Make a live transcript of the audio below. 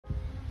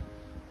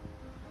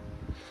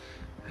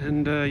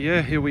And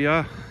yeah, here we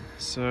are.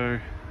 So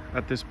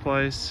at this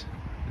place,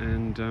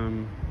 and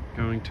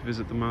going to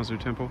visit the MAZU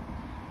temple.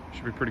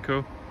 Should be pretty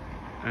cool.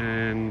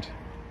 And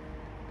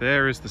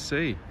there is the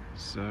sea.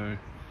 So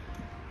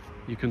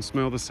you can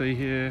smell the sea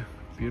here.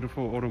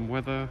 Beautiful autumn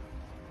weather.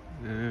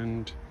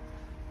 And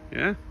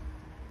yeah,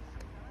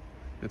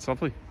 it's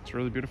lovely. It's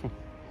really beautiful.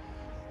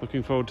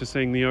 Looking forward to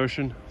seeing the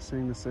ocean,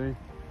 seeing the sea,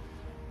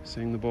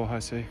 seeing the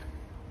Bohai Sea.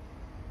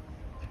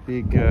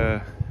 Big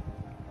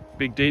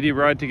DD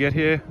ride to get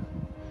here.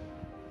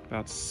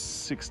 About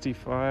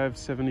 65,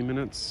 70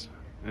 minutes.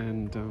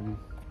 And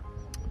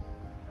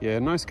yeah,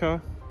 nice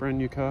car, brand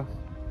new car.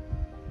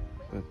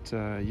 But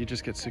you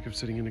just get sick of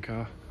sitting in a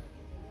car.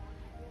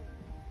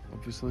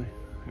 Obviously,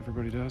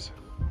 everybody does.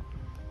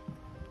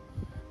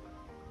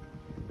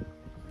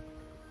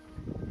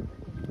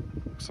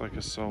 Looks like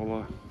a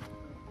solar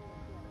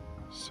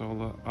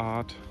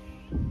art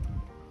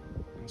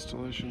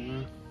installation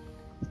there.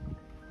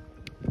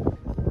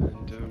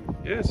 And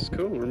yeah, it's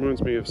cool. It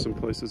reminds me of some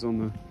places on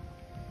the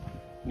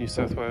New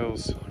South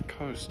Wales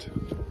coast.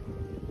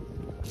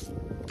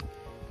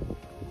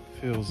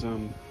 Feels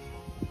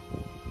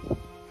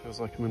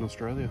like I'm in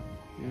Australia.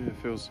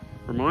 Yeah,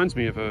 reminds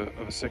me of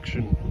a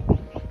section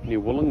near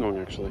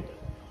Wollongong actually.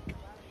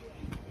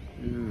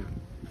 Yeah,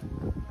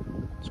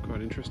 it's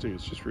quite interesting.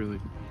 It's just really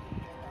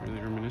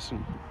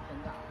reminiscent.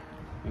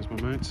 There's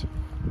my mates.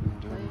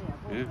 And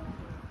yeah.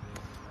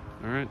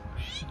 All right.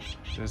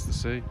 There's the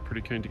sea.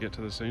 Pretty keen to get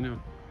to the sea now.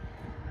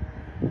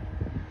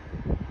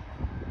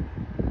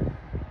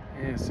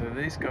 Yeah. So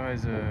these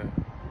guys are,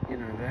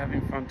 they're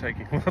having fun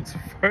taking lots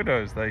of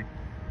photos.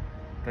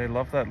 They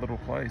love that little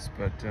place,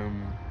 but yeah,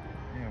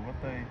 what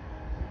they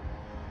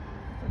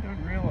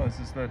don't realize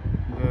is that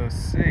the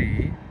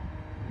sea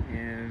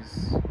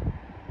is...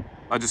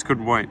 I just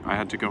couldn't wait. I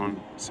had to go and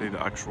see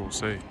the actual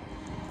sea.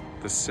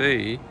 The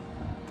sea,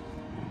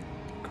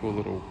 cool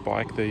little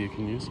bike there you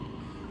can use.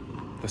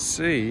 The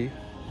sea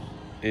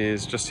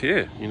is just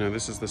here.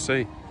 This is the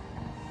sea,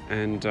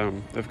 and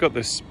they've got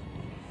this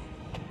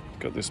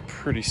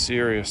pretty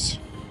serious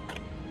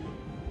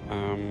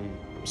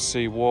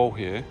sea wall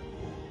here,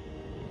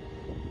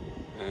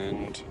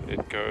 and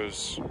it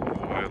goes all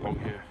the way along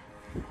here.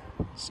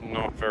 It's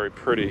not very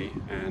pretty,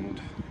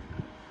 and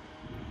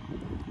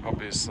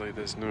obviously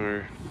there's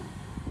no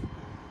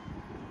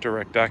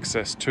direct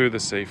access to the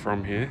sea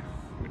from here,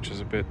 which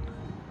is a bit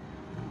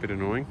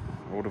annoying.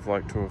 I would have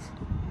liked to have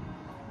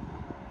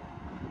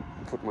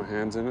put my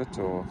hands in it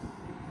or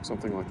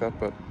something like that,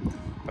 but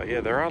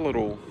yeah, there are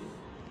little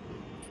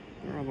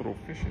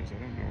fishes. I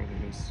don't know whether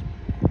this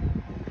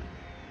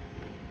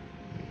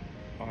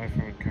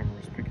iPhone camera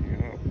is picking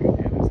it up, but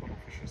yeah, there's little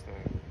fishes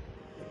there,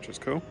 which is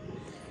cool.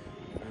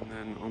 And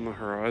then on the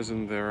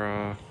horizon there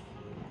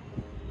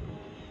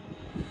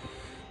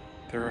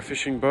are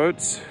fishing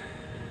boats.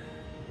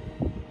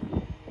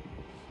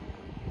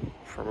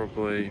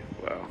 Probably,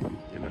 well,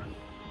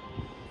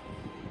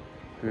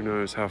 who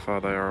knows how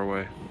far they are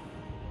away.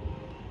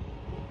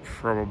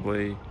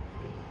 Probably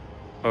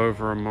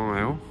over a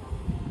mile.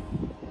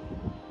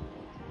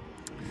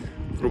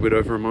 A little bit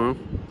over a mile.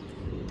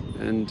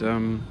 And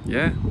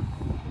yeah,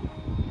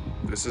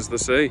 this is the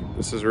sea.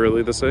 This is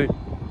really the sea.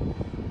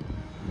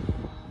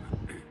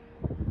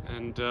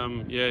 And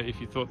yeah, if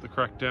you thought the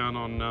crackdown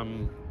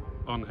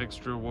on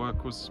extra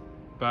work was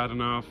bad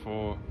enough,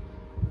 or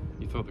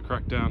you thought the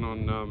crackdown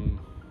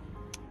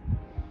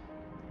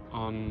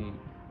on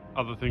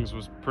other things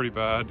was pretty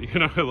bad,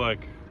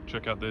 like,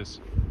 check out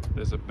this.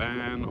 There's a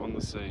ban on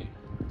the sea.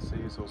 The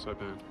sea is also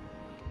banned.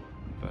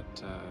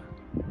 But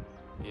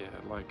yeah,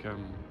 like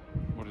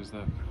what is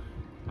that?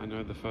 I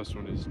know the first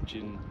one is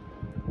gin.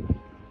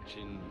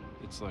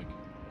 It's like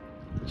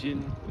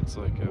gin. It's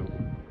like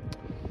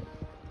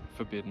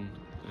forbidden,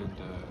 and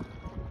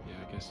yeah,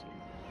 I guess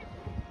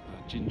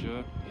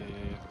ginger.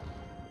 Yeah.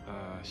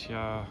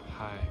 Xia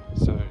hai.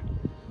 So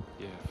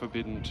yeah,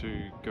 forbidden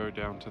to go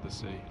down to the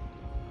sea.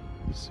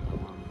 So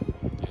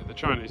yeah, the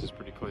Chinese is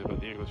pretty clear, but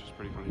the English is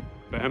pretty funny.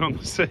 Ban on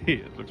the sea.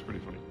 It looks pretty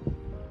funny.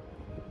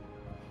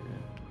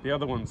 Yeah. The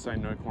other ones say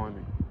no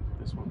climbing.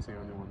 This one's the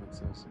only one that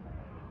says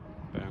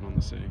ban on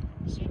the sea.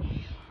 So,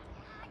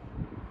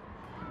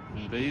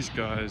 and these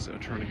guys are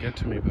trying to get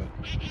to me, but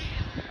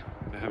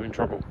they're having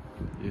trouble.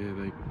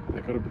 Yeah,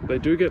 they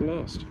do get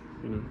lost.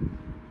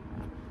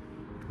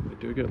 They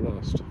do get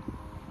lost.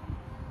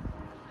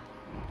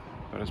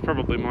 But it's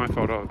probably my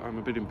fault. I'm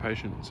a bit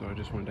impatient, so I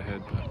just went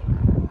ahead. But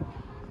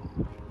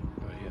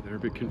yeah, they're a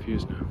bit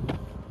confused now.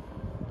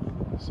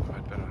 So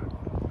I'd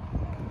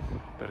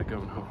better go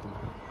and help them.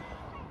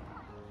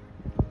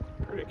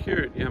 Pretty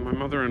cute. Yeah, my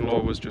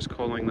mother-in-law was just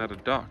calling that a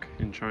duck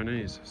in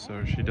Chinese,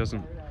 so she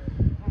doesn't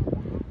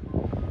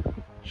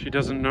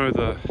know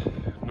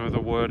the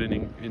word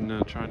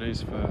in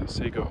Chinese for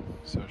seagull,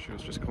 so she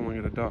was just calling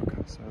it a duck.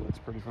 So that's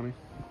pretty funny.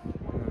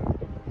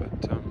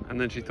 But and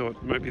then she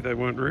thought maybe they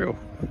weren't real.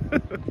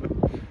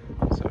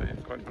 So yeah,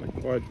 quite funny.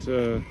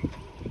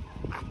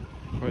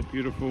 Quite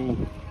beautiful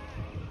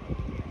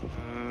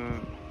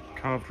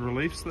carved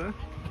reliefs there.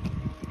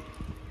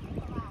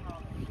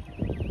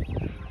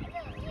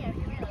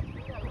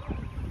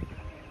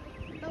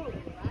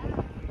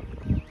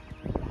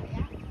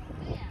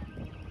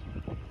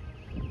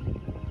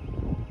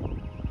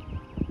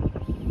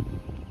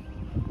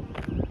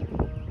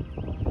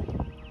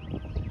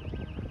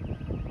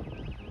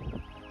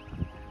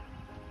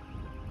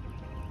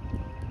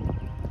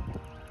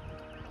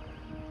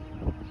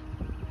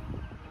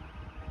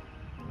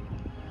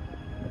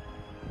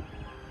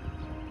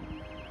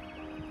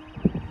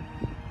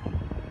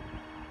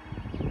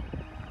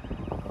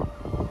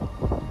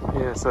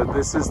 Yeah, so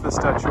this is the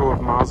statue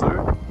of MAZU,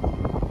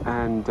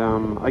 and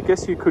I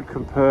guess you could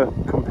compare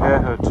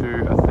her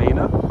to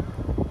Athena.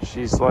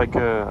 She's like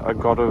a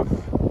god of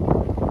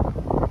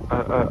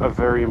a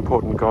very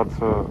important god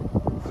for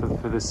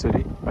this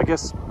city. I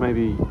guess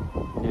maybe,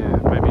 yeah,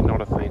 maybe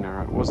not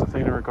Athena. Was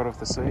Athena a god of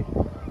the sea?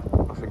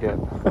 I forget.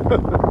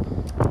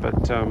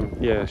 But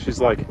yeah, she's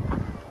like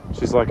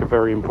a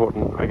very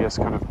important, I guess,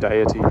 kind of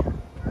deity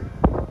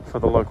for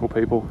the local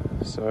people.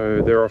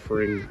 So they're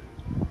offering,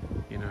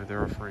 you know,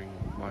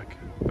 like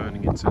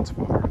burning incense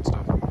for her and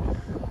stuff,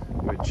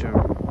 which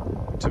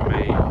to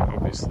me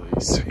obviously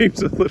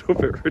seems a little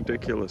bit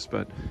ridiculous,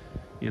 but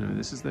you know,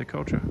 this is their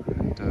culture.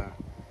 And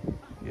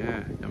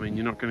yeah, I mean,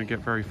 you're not going to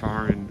get very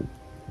far in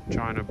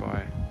China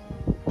by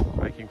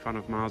making fun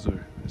of MAZU,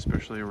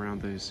 especially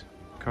around these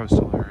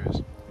coastal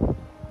areas.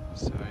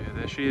 So yeah,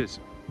 there she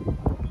is.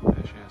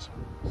 There she is.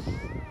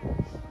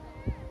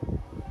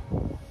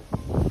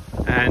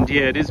 And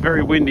yeah, it is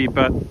very windy,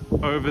 but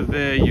over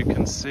there you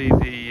can see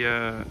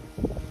the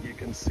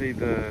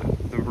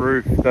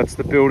roof. That's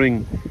the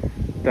building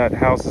that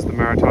houses the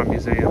Maritime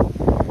Museum.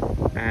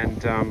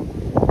 And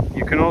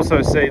you can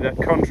also see that,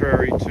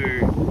 contrary to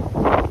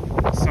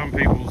some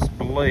people's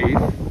belief,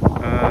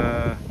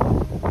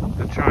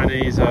 the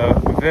Chinese are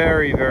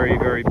very, very,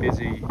 very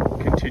busy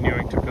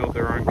continuing to build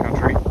their own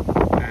country.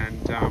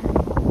 And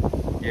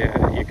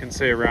yeah, you can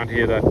see around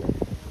here that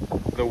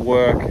the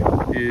work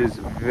is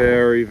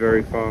very,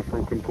 very far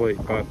from complete,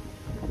 but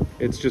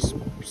it's just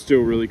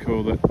still really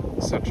cool that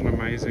such an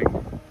amazing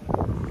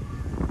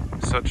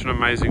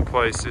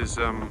place is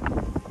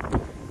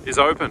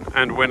open.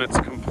 And when it's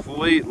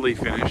completely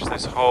finished,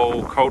 this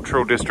whole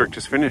cultural district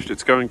is finished,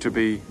 it's going to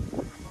be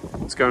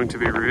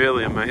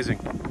really amazing.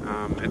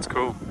 It's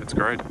cool, it's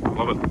great, I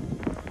love it.